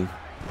run.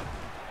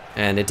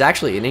 And it's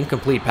actually an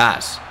incomplete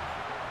pass.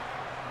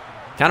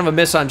 Kind of a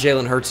miss on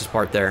Jalen Hurts'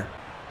 part there.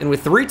 And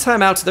with 3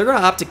 timeouts, they're going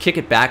to opt to kick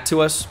it back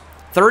to us.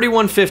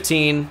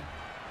 31-15.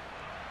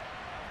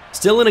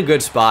 Still in a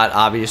good spot,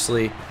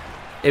 obviously.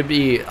 It'd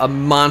be a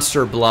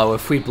monster blow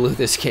if we blew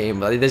this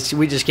game.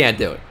 We just can't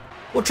do it.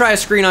 We'll try a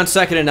screen on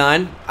 2nd and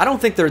 9. I don't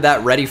think they're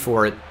that ready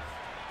for it.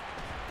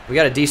 We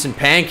got a decent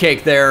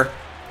pancake there.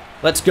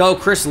 Let's go,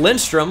 Chris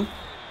Lindstrom.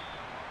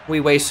 We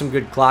waste some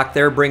good clock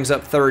there. Brings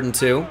up 3rd and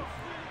 2.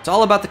 It's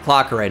all about the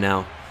clock right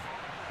now.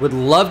 Would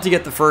love to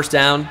get the 1st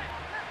down.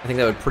 I think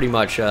that would pretty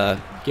much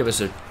give us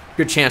a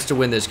good chance to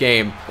win this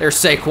game. There's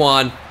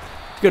Saquon.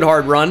 Good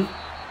hard run.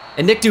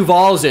 And Nick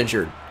Duval's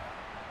injured.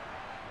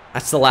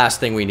 That's the last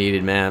thing we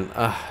needed, man.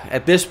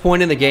 At this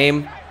point in the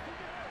game,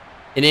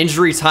 an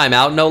injury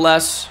timeout, no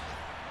less,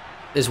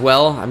 as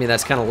well. I mean,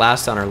 that's kind of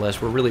last on our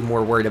list. We're really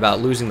more worried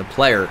about losing the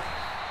player.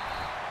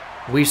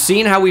 We've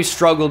seen how we've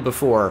struggled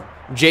before.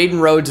 Jaden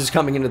Rhodes is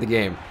coming into the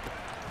game.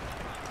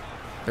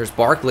 There's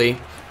Barkley.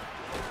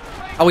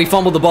 Oh, he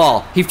fumbled the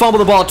ball. He fumbled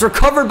the ball. It's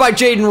recovered by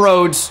Jaden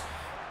Rhodes.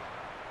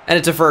 And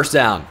it's a 1st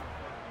down.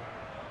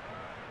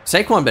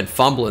 Saquon been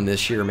fumbling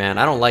this year, man.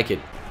 I don't like it.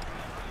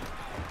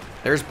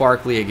 There's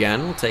Barkley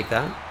again. We'll take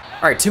that.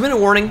 All right, 2-minute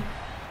warning.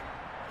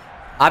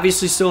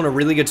 Obviously still in a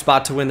really good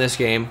spot to win this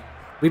game.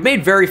 We've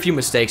made very few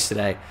mistakes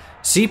today.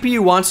 CPU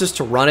wants us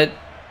to run it.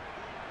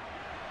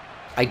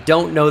 I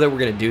don't know that we're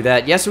going to do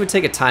that. Yes, it would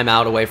take a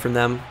timeout away from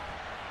them.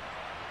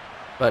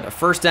 But a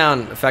 1st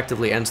down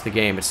effectively ends the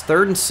game. It's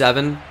 3rd and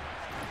 7.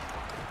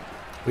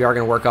 We are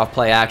going to work off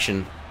play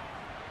action.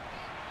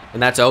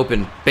 And that's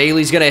open.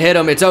 Bailey's going to hit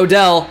him. It's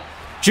Odell.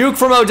 Juke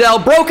from Odell.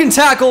 Broken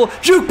tackle.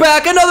 Juke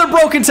back. Another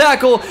broken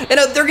tackle. And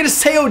they're going to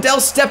say Odell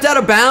stepped out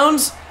of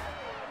bounds?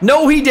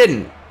 No, he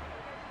didn't.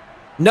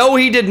 No,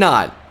 he did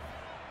not.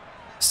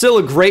 Still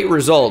a great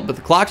result, but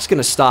the clock's going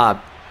to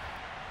stop.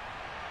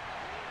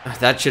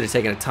 That should have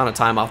taken a ton of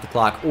time off the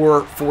clock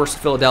or forced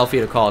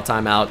Philadelphia to call a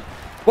timeout.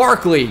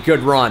 Barkley, good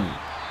run.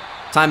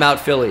 Timeout,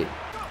 Philly.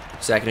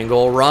 2nd and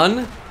goal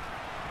run.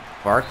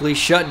 Barkley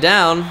shut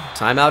down.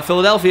 Timeout,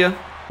 Philadelphia.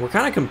 We're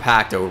kind of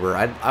compact over.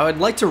 I would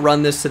like to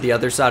run this to the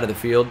other side of the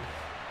field.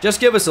 Just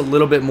give us a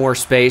little bit more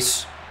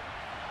space.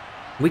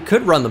 We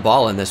could run the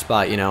ball in this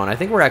spot, you know, and I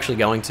think we're actually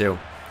going to.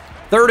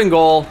 3rd and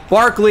goal.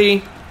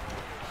 Barkley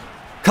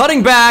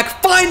cutting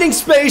back, finding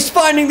space,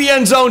 finding the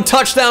end zone.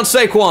 Touchdown,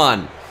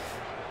 Saquon.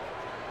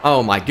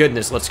 Oh, my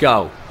goodness. Let's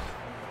go.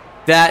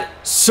 That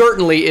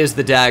certainly is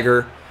the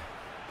dagger.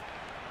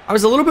 I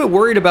was a little bit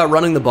worried about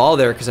running the ball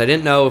there because I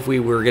didn't know if we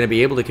were going to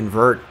be able to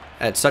convert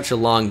at such a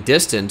long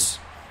distance.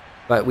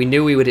 But we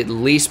knew we would at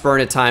least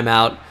burn a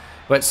timeout.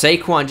 But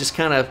Saquon just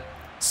kind of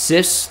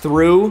sifts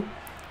through,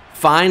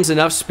 finds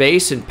enough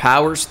space, and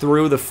powers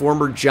through the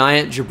former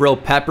Giant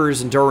Jabril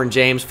Peppers and Derwin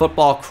James.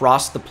 Football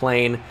crossed the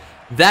plane.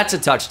 That's a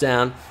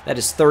touchdown. That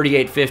is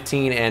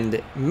 38-15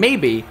 and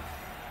maybe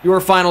your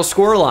final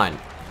scoreline.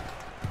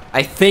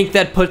 I think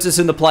that puts us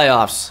in the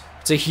playoffs.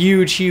 It's a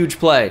huge, huge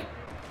play.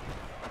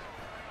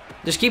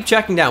 Just keep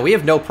checking down. We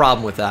have no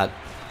problem with that.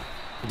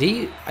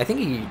 I think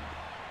he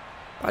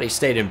thought he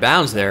stayed in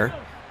bounds there.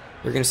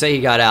 They're going to say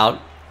he got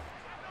out.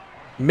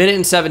 Minute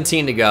and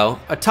 17 to go.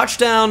 A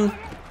touchdown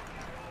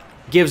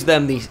gives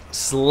them the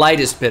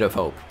slightest bit of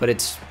hope, but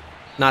it's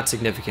not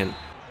significant.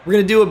 We're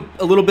going to do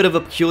a little bit of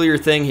a peculiar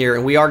thing here,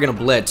 and we are going to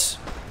blitz.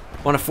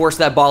 Want to force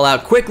that ball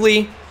out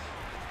quickly.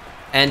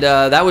 And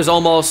that was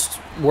almost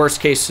worst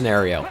case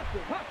scenario.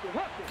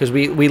 Because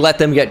we let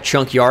them get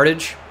chunk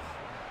yardage.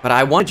 But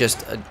I want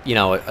just, you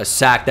know, a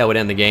sack that would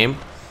end the game.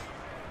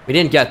 We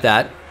didn't get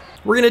that.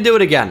 We're going to do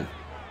it again.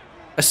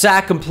 A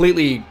sack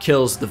completely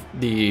kills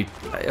the...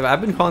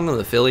 I've been calling them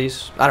the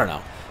Phillies. I don't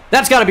know.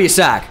 That's got to be a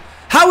sack.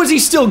 How is he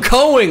still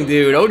going,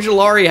 dude?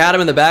 Ojulari had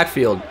him in the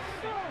backfield.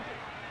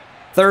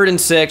 3rd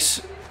and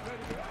 6.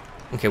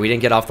 Okay, we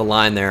didn't get off the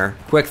line there.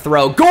 Quick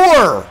throw.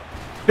 Gore!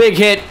 Big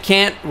hit.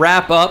 Can't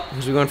wrap up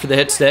because we're going for the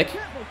hit stick.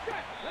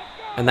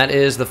 And that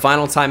is the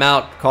final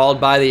timeout called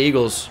by the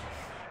Eagles.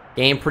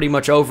 Game pretty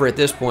much over at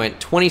this point.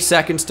 20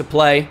 seconds to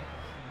play.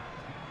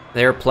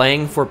 They're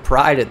playing for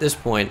pride at this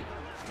point.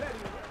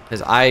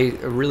 Because I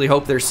really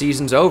hope their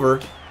season's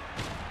over.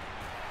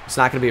 It's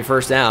not going to be a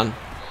first down.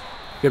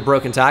 Good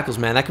broken tackles,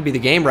 man. That could be the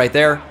game right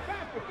there.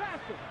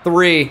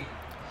 3,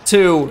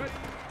 2,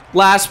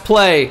 last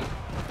play.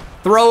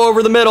 Throw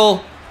over the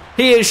middle.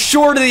 He is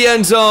short of the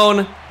end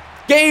zone.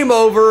 Game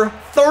over.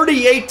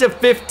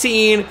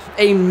 38-15.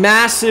 A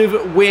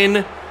massive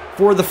win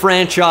for the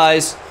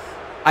franchise.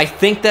 I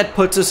think that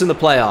puts us in the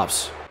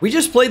playoffs. We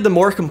just played the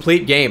more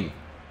complete game.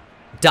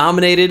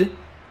 Dominated.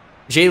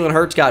 Jalen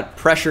Hurts got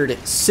pressured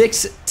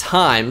 6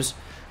 times.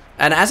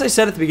 And as I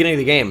said at the beginning of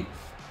the game,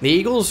 the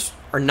Eagles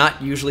are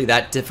not usually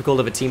that difficult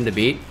of a team to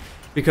beat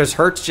because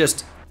Hurts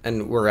just,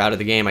 and we're out of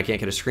the game. I can't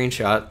get a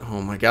screenshot.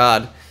 Oh my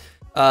God.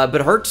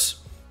 But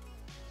Hurts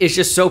is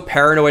just so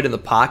paranoid in the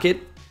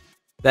pocket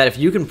that if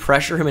you can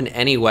pressure him in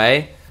any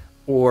way,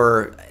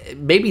 or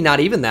maybe not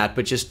even that,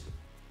 but just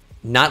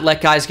not let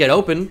guys get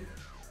open,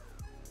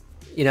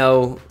 you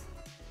know,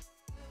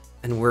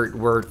 and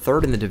we're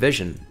 3rd in the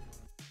division.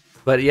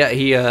 But yeah,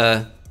 he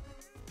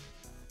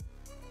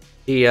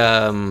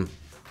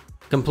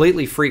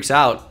completely freaks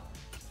out,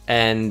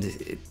 and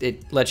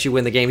it lets you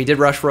win the game. He did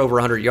rush for over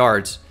 100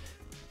 yards.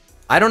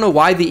 I don't know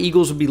why the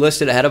Eagles would be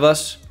listed ahead of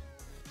us.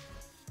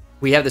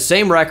 We have the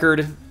same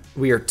record.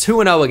 We are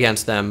 2-0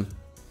 against them.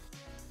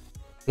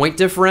 Point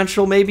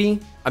differential, maybe?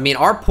 I mean,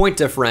 our point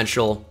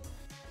differential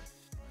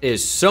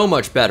is so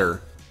much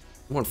better.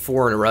 We won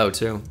 4 in a row,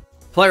 too.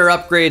 Player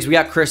upgrades. We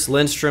got Chris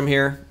Lindstrom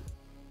here.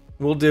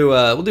 We'll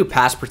do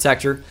pass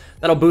protector.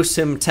 That'll boost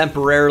him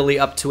temporarily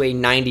up to a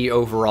 90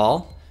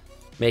 overall.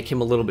 Make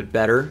him a little bit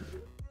better.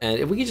 And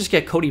if we could just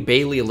get Cody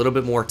Bailey a little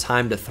bit more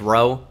time to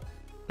throw,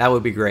 that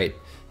would be great.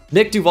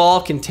 Nick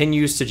Duval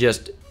continues to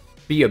just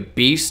be a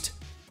beast.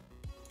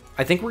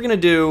 I think we're going to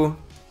do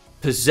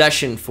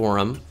possession for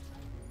him.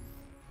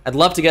 I'd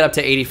love to get up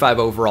to 85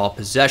 overall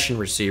possession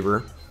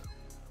receiver.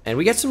 And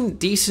we get some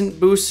decent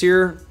boosts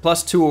here.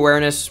 +2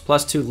 awareness,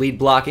 +2 lead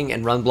blocking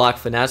and run block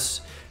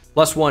finesse.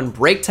 +1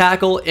 break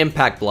tackle,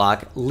 impact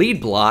block, lead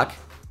block.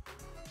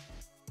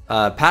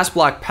 Pass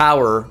block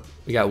power,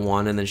 we got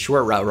 1. And then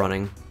short route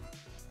running.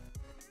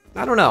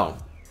 I don't know.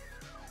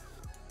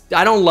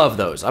 I don't love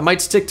those. I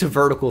might stick to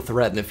vertical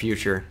threat in the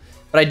future.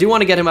 But I do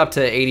want to get him up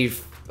to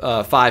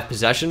 85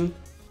 possession,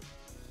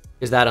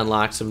 because that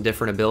unlocks some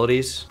different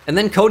abilities. And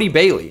then Cody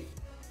Bailey.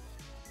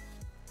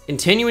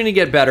 Continuing to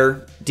get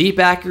better. Deep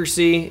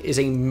accuracy is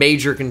a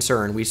major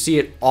concern. We see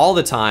it all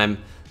the time.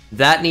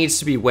 That needs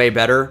to be way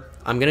better.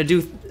 I'm gonna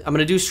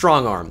do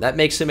strong arm. That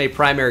makes him a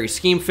primary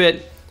scheme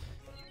fit.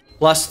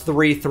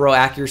 +3 throw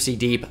accuracy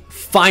deep.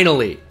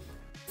 Finally.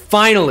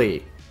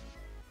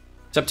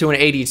 It's up to an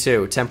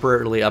 82,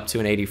 temporarily up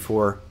to an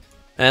 84.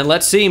 And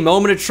let's see,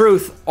 moment of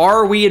truth.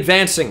 Are we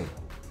advancing?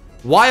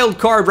 Wild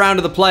card round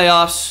of the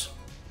playoffs.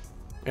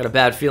 I got a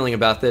bad feeling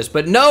about this,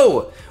 but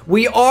no,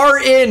 we are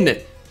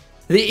in.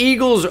 The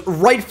Eagles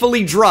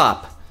rightfully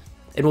drop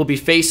and will be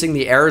facing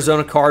the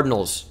Arizona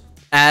Cardinals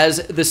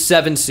as the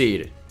 7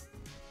 seed.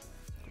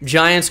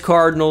 Giants,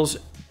 Cardinals,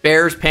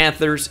 Bears,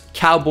 Panthers,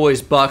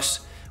 Cowboys,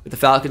 Bucks, with the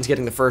Falcons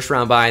getting the first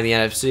round bye in the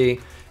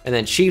NFC. And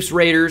then Chiefs,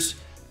 Raiders,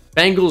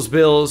 Bengals,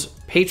 Bills,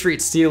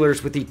 Patriots,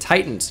 Steelers, with the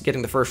Titans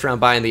getting the first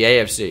round bye in the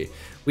AFC.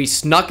 We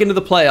snuck into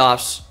the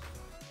playoffs.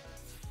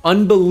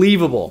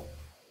 Unbelievable.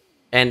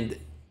 And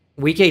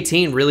Week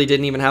 18 really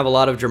didn't even have a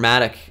lot of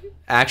dramatic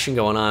action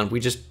going on. We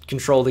just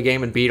controlled the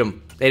game and beat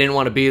them. They didn't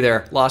want to be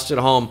there. Lost at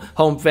home.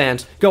 Home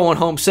fans going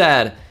home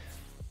sad.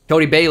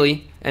 Cody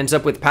Bailey ends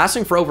up with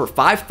passing for over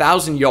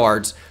 5,000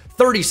 yards,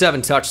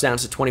 37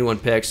 touchdowns to 21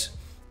 picks.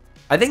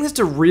 I think that's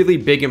a really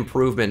big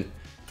improvement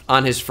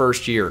on his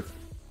first year.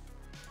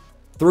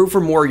 Threw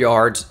for more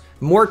yards,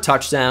 more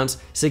touchdowns,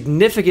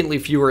 significantly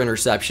fewer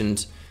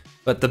interceptions.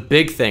 But the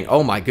big thing,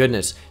 oh my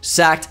goodness,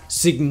 sacked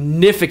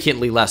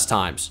significantly less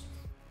times.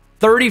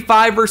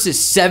 35 versus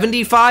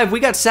 75. We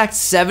got sacked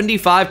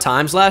 75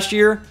 times last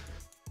year.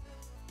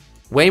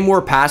 Way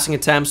more passing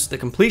attempts. The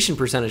completion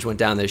percentage went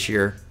down this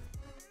year.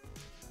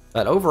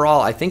 But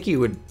overall, I think you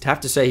would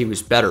have to say he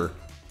was better.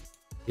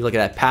 You look at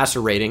that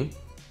passer rating.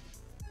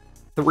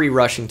 3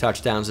 rushing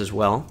touchdowns as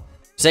well.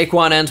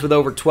 Saquon ends with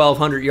over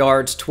 1,200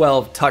 yards,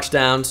 12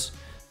 touchdowns.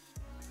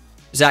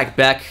 Zach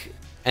Beck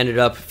ended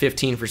up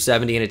 15 for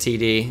 70 and a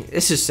TD.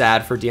 This is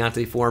sad for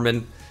Deontay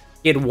Foreman.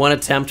 He had 1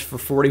 attempt for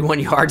 41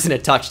 yards and a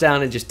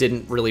touchdown and just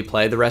didn't really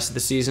play the rest of the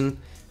season.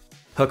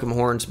 Hook 'em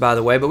horns, by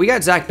the way. But we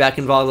got Zach Beck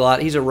involved a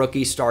lot. He's a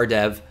rookie, star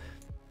dev.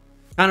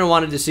 Kind of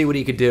wanted to see what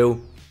he could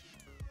do.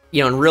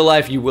 You know, in real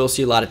life, you will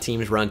see a lot of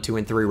teams run 2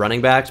 and 3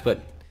 running backs,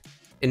 but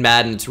in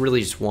Madden, it's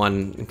really just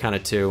 1 and kind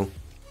of 2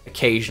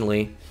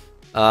 occasionally.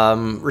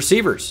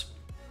 Receivers.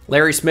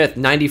 Larry Smith,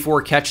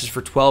 94 catches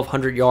for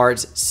 1,200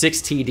 yards,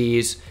 6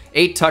 TDs,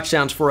 8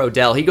 touchdowns for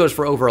Odell. He goes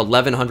for over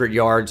 1,100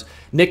 yards.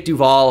 Nick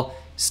Duval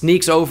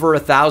sneaks over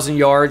 1,000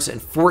 yards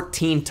and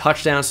 14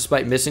 touchdowns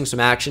despite missing some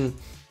action.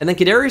 And then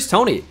Kadarius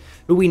Toney,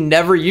 who we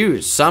never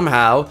used,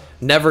 somehow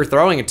never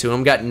throwing it to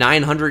him, got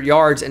 900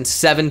 yards and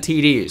 7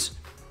 TDs.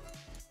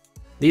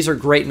 These are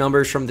great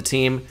numbers from the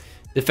team.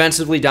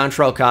 Defensively,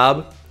 Dontrell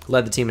Cobb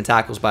led the team in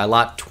tackles by a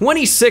lot.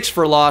 26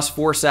 for loss,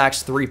 4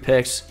 sacks, 3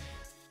 picks.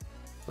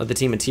 Led the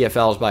team in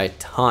TFLs by a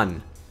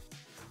ton.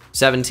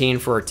 17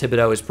 for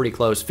Thibodeau is pretty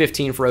close.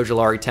 15 for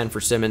Ojulari, 10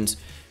 for Simmons.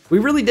 We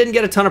really didn't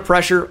get a ton of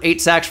pressure.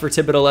 8 sacks for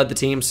Thibodeau led the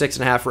team.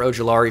 6.5 for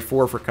Ojulari,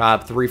 4 for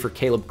Cobb, 3 for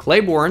Caleb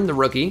Claiborne, the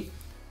rookie.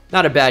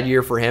 Not a bad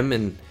year for him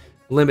in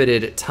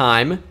limited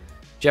time.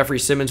 Jeffrey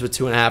Simmons with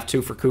 2.5,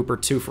 2 for Cooper,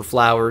 2 for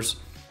Flowers.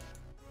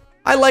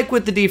 I like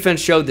what the defense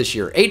showed this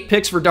year. 8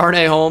 picks for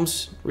Darnay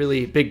Holmes.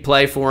 Really big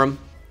play for him.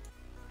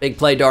 Big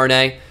play,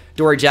 Darnay.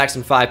 Dory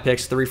Jackson, 5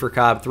 picks, 3 for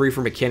Cobb, 3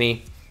 for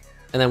McKinney.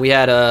 And then we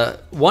had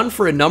 1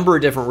 for a number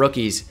of different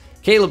rookies.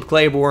 Caleb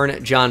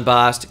Claiborne, John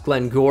Bost,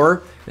 Glenn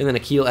Gore, and then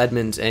Akil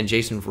Edmonds and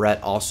Jason Verrett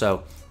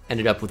also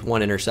ended up with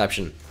 1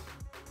 interception.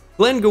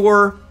 Glenn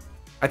Gore,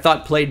 I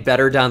thought, played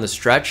better down the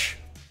stretch,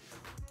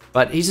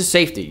 but he's a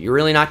safety. You're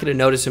really not going to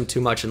notice him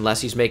too much unless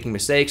he's making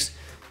mistakes.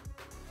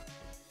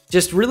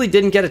 Just really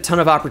didn't get a ton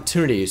of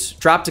opportunities.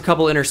 Dropped a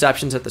couple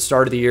interceptions at the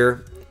start of the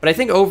year, but I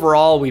think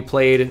overall we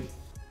played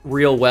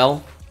real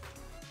well.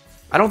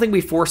 I don't think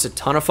we forced a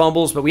ton of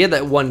fumbles, but we had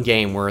that one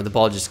game where the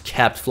ball just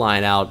kept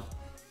flying out.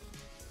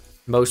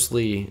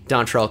 Mostly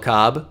Dontrell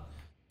Cobb.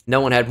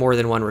 No one had more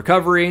than 1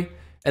 recovery.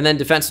 And then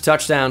defensive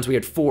touchdowns, we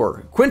had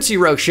 4. Quincy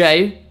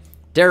Roche,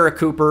 Derek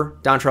Cooper,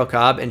 Dontrell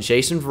Cobb, and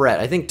Jason Verrett.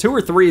 I think 2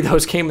 or 3 of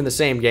those came in the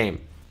same game.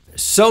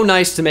 So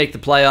nice to make the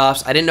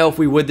playoffs. I didn't know if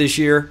we would this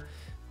year.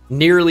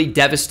 Nearly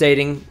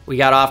devastating. We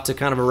got off to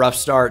kind of a rough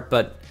start,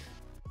 but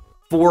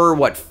 4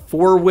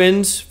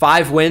 wins?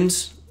 5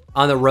 wins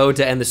on the road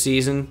to end the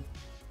season.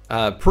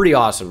 Pretty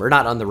awesome. Or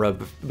not on the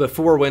road, but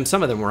 4 wins.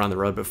 Some of them were on the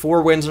road, but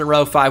 4 wins in a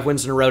row, 5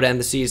 wins in a row to end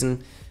the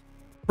season.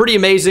 Pretty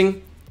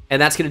amazing.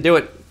 And that's going to do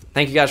it.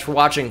 Thank you guys for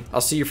watching.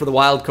 I'll see you for the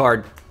wild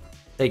card.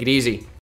 Take it easy.